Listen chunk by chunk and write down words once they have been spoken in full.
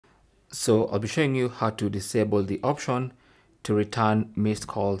So I'll be showing you how to disable the option to return missed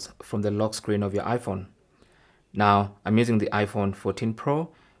calls from the lock screen of your iPhone. Now, I'm using the iPhone 14 Pro,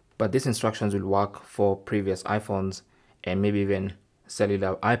 but these instructions will work for previous iPhones and maybe even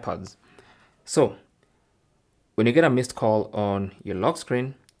cellular iPads. So, when you get a missed call on your lock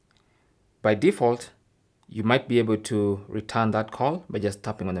screen, by default, you might be able to return that call by just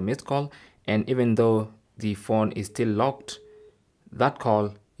tapping on the missed call. And even though the phone is still locked, that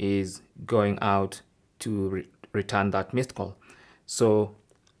call is going out to return that missed call. So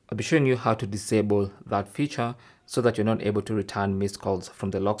I'll be showing you how to disable that feature so that you're not able to return missed calls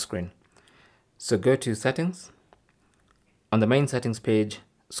from the lock screen. So go to settings. On the main settings page,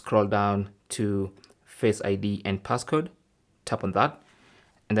 scroll down to Face ID and passcode, tap on that,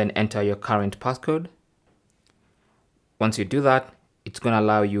 and then enter your current passcode. Once you do that, it's going to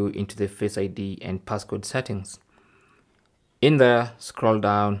allow you into the Face ID and passcode settings. In there, scroll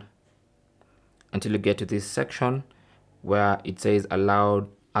down until you get to this section where it says allowed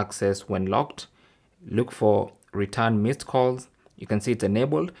access when locked. Look for return missed calls. You can see it's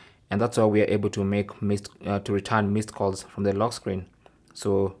enabled, and that's why we are able to make to return missed calls from the lock screen.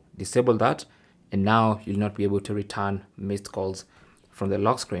 So disable that, and now you'll not be able to return missed calls from the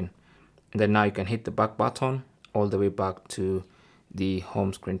lock screen. And then now you can hit the back button all the way back to the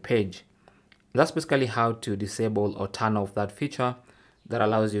home screen page. That's basically how to disable or turn off that feature that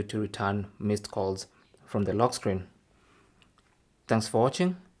allows you to return missed calls from the lock screen. Thanks for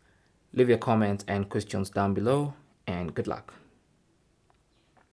watching. Leave your comments and questions down below, and good luck.